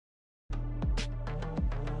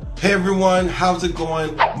Hey everyone, how's it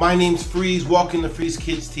going? My name's Freeze, welcome to Freeze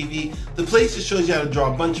Kids TV, the place that shows you how to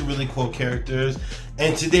draw a bunch of really cool characters.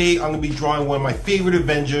 And today I'm going to be drawing one of my favorite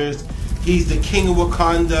Avengers. He's the King of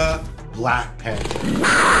Wakanda, Black Panther.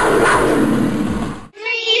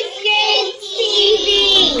 Freeze Kids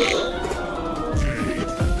TV!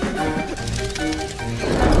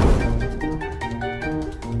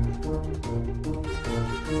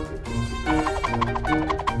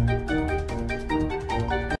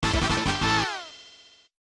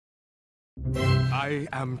 I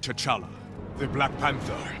am T'Challa, the Black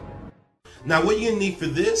Panther. Now what you're going to need for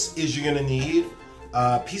this is you're going to need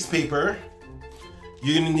a piece of paper,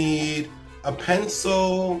 you're going to need a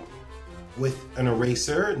pencil with an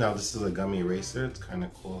eraser. Now this is a gummy eraser, it's kind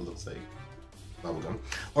of cool, it looks like bubblegum.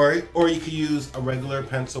 Or you could use a regular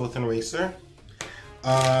pencil with an eraser.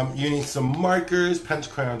 You need some markers,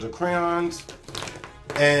 pencil crayons or crayons.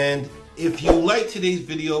 And if you like today's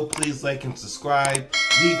video, please like and subscribe.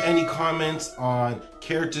 Leave any comments on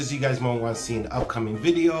characters you guys might want to see in the upcoming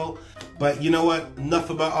video. But you know what?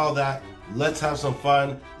 Enough about all that. Let's have some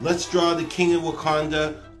fun. Let's draw the King of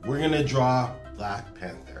Wakanda. We're going to draw Black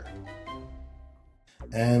Panther.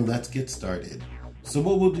 And let's get started. So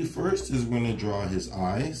what we'll do first is we're going to draw his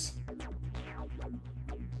eyes.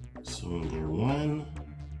 So we'll go 1,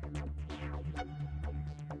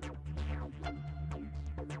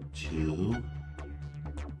 2,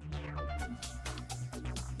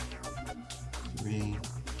 3,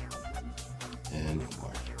 and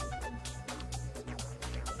 4.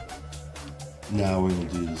 Now we're going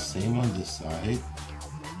to do the same on this side.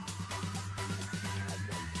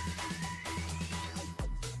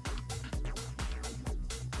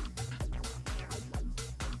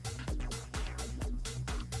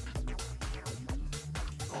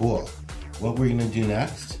 Cool. What we're going to do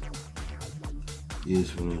next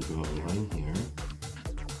is we're going to draw a line here.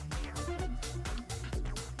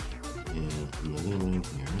 And another line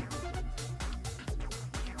here.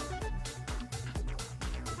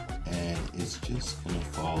 And it's just going to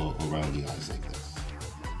follow around the eyes like this.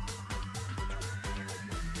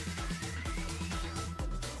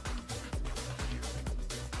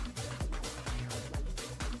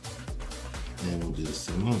 And we'll do the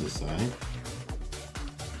same on this side.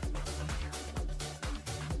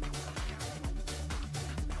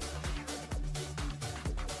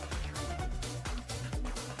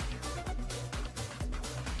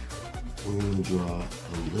 We're going to draw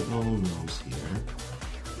a little nose here.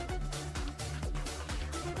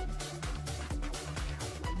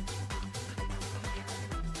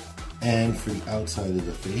 And for the outside of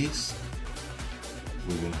the face,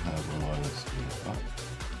 we're going to have a line straight up.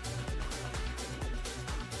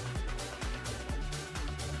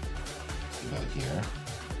 About here.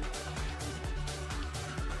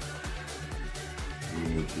 We're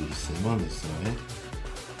going to do the same on this side.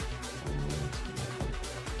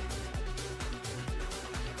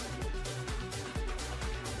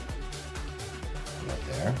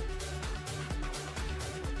 There.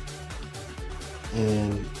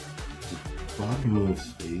 And the bottom of his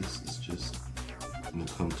face is just going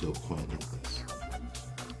to come to a point like this.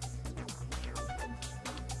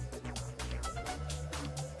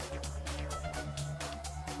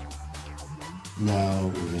 Now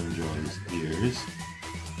we're going to draw his ears.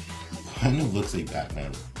 It kind of looks like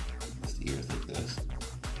Batman. His ears like this.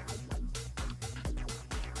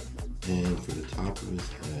 And for the top of his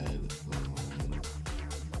head,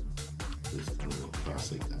 just gonna go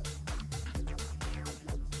across like that.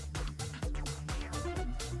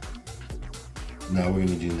 Now what we're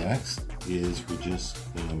gonna do next is we're just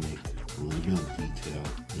gonna make a little bit of detail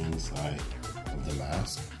inside of the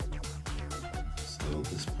mask. So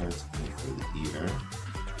this part's going for the ear.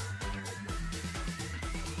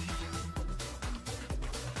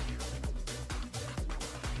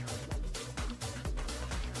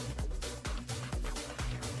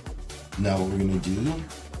 Now what we're gonna do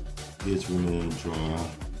is we're going to draw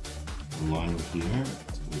a line here.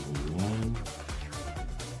 It's going to go 1,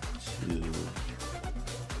 2,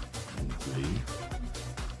 and 3.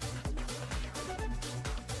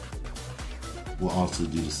 We'll also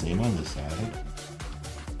do the same on this side.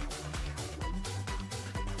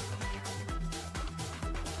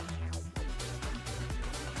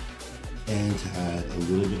 And to add a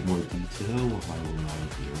little bit more detail, we'll have a line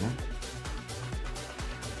here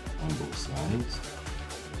on both sides.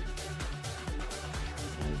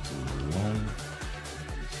 1,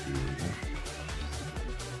 2,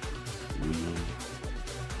 3,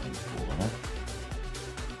 and 4.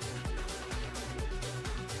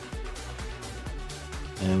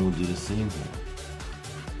 And we'll do the same here.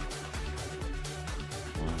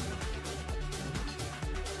 1,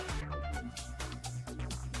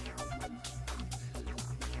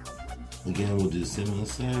 Again, we'll do the same on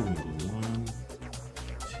this side. We'll go 1,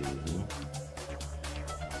 2,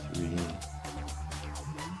 3,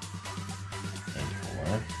 and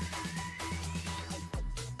 4.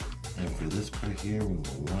 And for this part here, we'll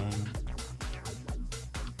go 1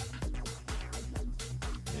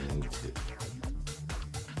 and 2.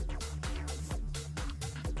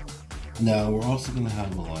 Now we're also going to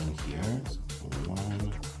have a line here. So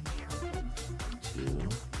 1, 2,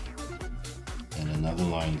 and another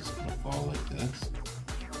line is going to fall like this.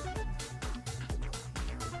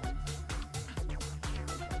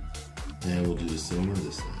 And we'll do the same on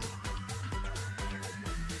this side.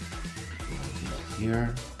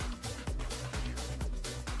 Here.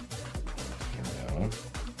 Down.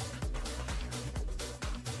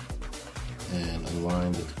 And a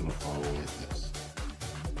line that's going to follow like this.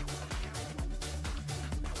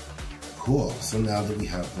 Cool. So now that we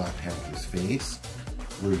have Black Panther's face,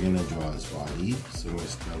 we're going to draw his body. So we're going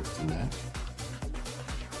to start with the neck.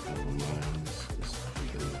 And the lines just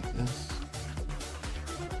go like this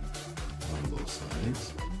on both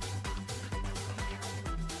sides.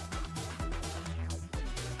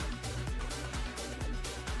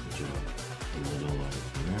 Draw a little line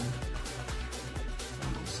here on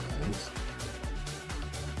both sides.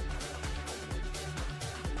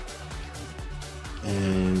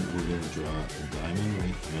 And we're going to draw a diamond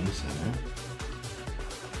right here in the center.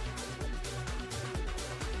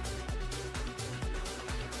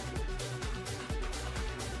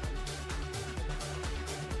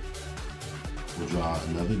 We'll draw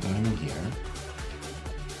another diamond here.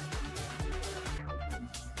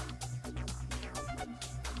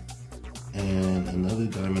 And another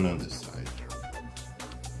diamond on this side.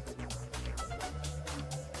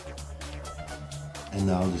 And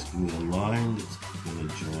now just give me a line that's going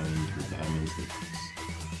to join the diamonds like this.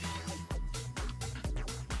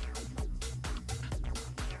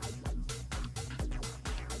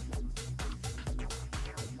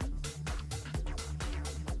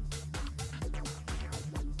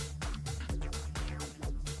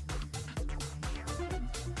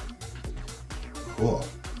 Cool.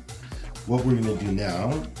 What we're going to do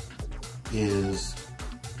now is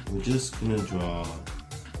we're just going to draw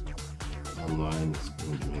a line that's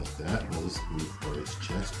going to go like that. Now this is going to be for its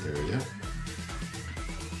chest area.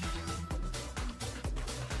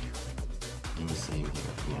 And the same here.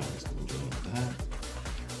 The line is going to go like that.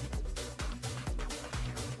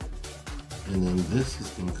 And then this is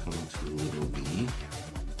going to come to a little V.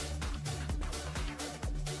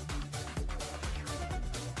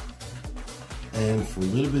 And for a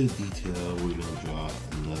little bit of detail, we're going to draw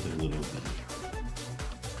another little V.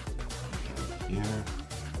 Here.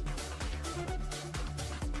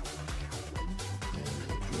 And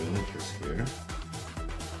drill it this here.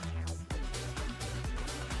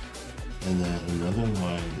 And then another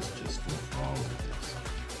line is just going to fall like this.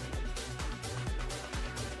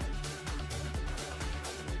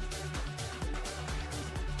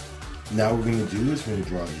 Now what we're going to do is we're going to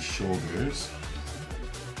draw these shoulders.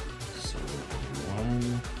 So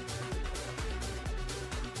 1,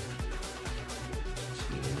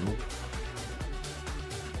 2,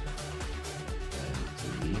 and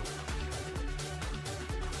 3.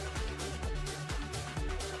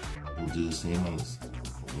 We'll do the same on this side.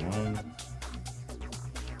 1,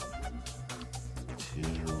 2,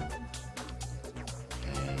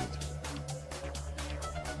 and 3.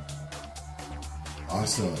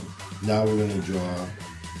 Awesome. Now we're going to draw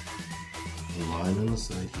a line on the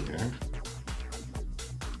side here.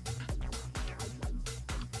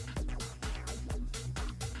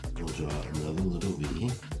 We'll draw another little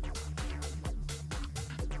V.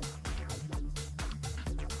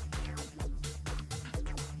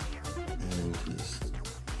 And just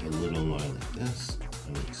a little line like this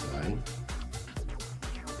on each side.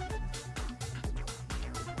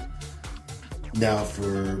 Now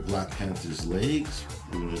for Black Panther's legs,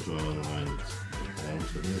 we're going to draw a line down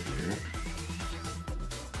to here.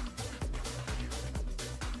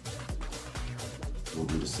 We'll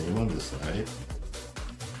do the same on this side.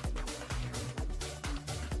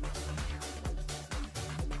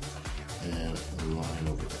 And a line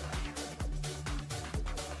over there.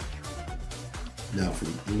 Now for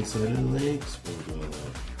the inside of the legs, we'll draw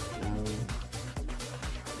that down,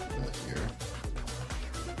 that here.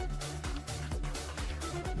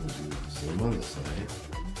 We'll do the same on this side.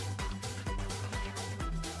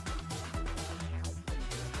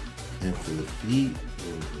 And for the feet,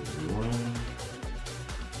 we'll do 1,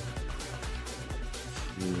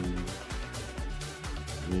 2,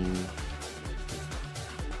 3,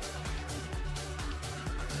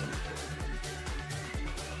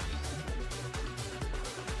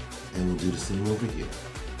 and we'll do the same over here.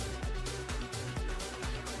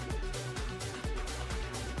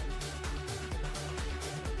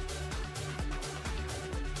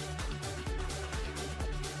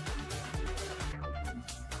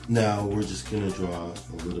 Now we're just going to draw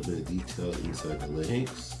a little bit of detail inside the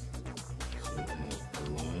legs. So we have a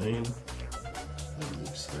line on each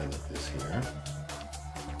side like this here.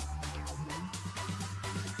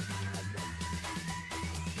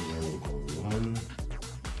 And then we'll go 1,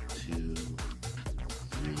 2,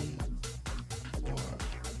 3, 4,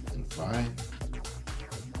 and 5.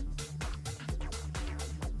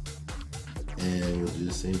 And we'll do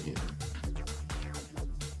the same here.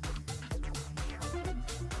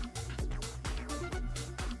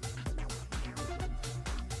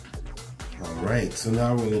 Alright, so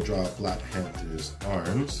now we're going to draw Black Panther's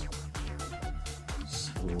arms.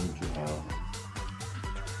 So we'll draw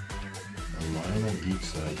a line on each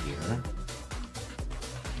side here.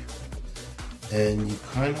 And you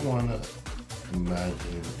kind of want to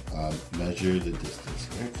imagine, measure the distance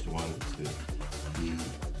here, because you want it to be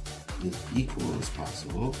as equal as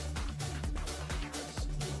possible. So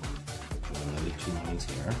draw another 2 lines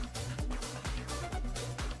here.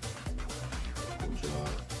 We'll draw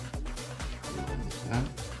a line like that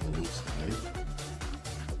on each side.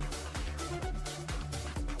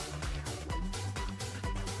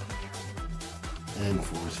 And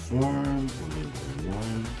for his form, we're going to do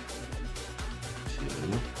 1, 2,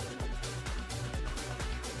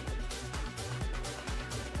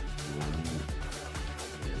 1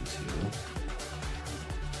 and 2.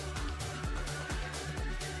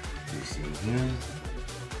 Do some here.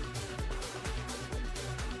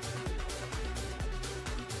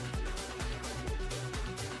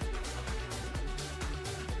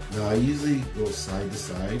 Now I usually go side to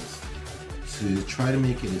side to try to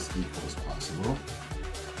make it as equal as possible.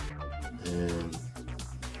 And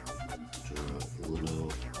draw a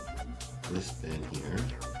little wristband here.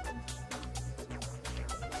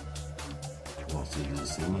 We'll also do the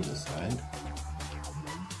same on this side.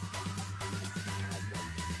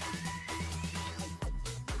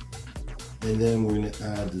 And then we're going to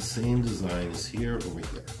add the same design as here over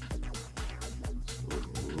here. So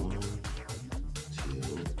 1, 2,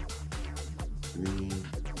 3,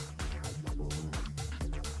 4,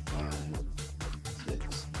 5,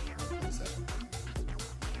 6, and 7.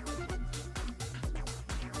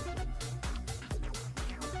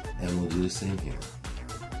 And we'll do the same here.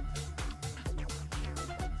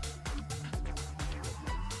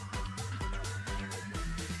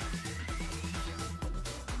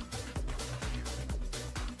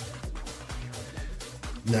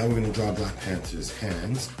 Now we're going to draw Black Panther's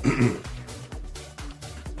hands.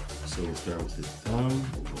 So we'll start with his thumb.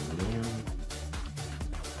 We'll go 1,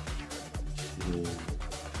 2,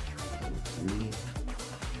 and 3.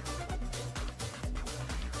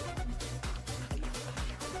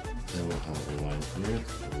 Then we'll have a line here.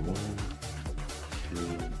 So 1, 2,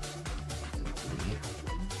 and 3.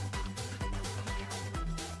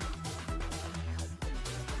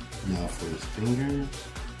 Now for his fingers.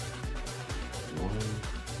 1, 2,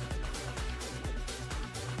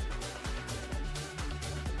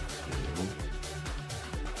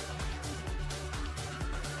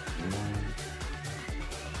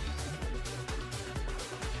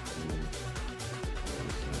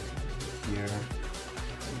 here,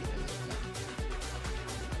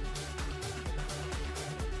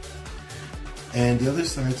 and the other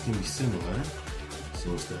sides can be similar. So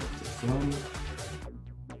we'll start with the thumb.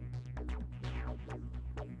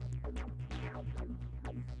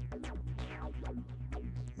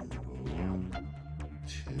 One,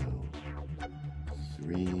 2,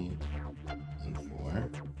 3, and 4.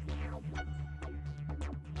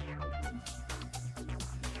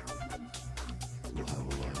 We'll have a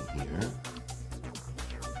line here.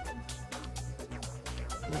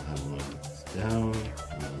 We'll have a line that's down,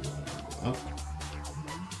 and then we'll go up.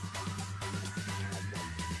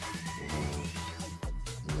 We'll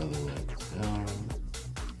have another line that's down,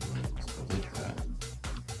 and then we'll go like that.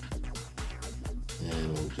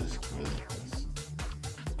 And we'll just go like this.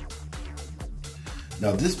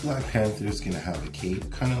 Now this Black Panther is going to have a cape,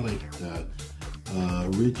 kind of like the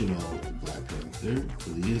original Black Panther,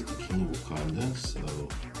 because he is the King of Wakanda, so we'll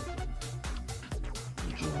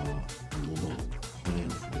draw a little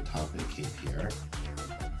point for the top of the cape here.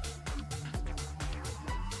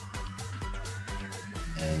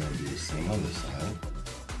 And I'll do the same on this side.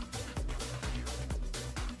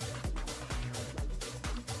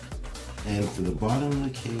 And for the bottom of the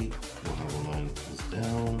cape, we'll have a line that goes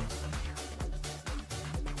down.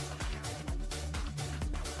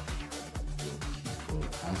 We'll keep going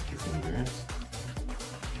past the fingers.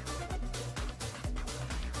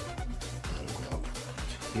 And go up to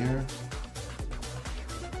here.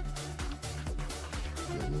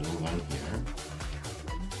 A little line here.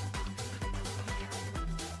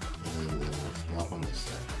 And then we'll stop on this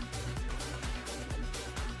side.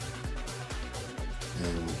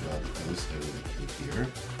 here.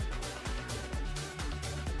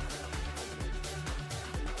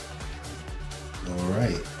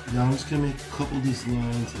 Alright, now I'm just going to make a couple of these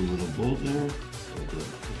lines a little bolder. So I'll do it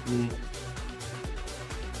quickly.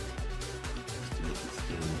 Just to make it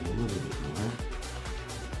stand a little bit more.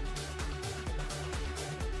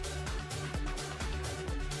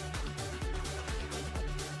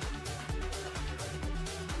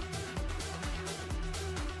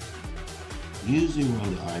 Usually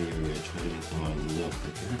around the eye area, I try to make the line a little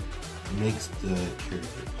thicker. It makes the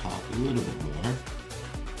character pop a little bit more.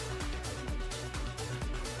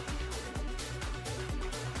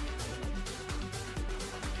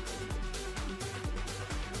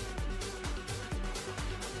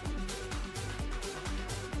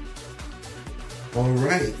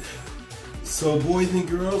 Alright, so boys and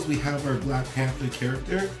girls, we have our Black Panther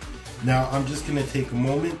character. Now I'm just going to take a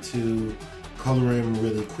moment to color him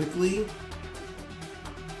really quickly.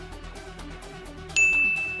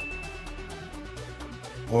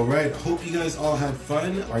 Alright, hope you guys all had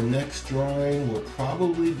fun. Our next drawing will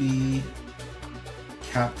probably be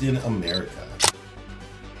Captain America.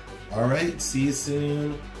 Alright, see you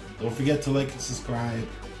soon. Don't forget to like and subscribe.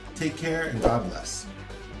 Take care and God bless.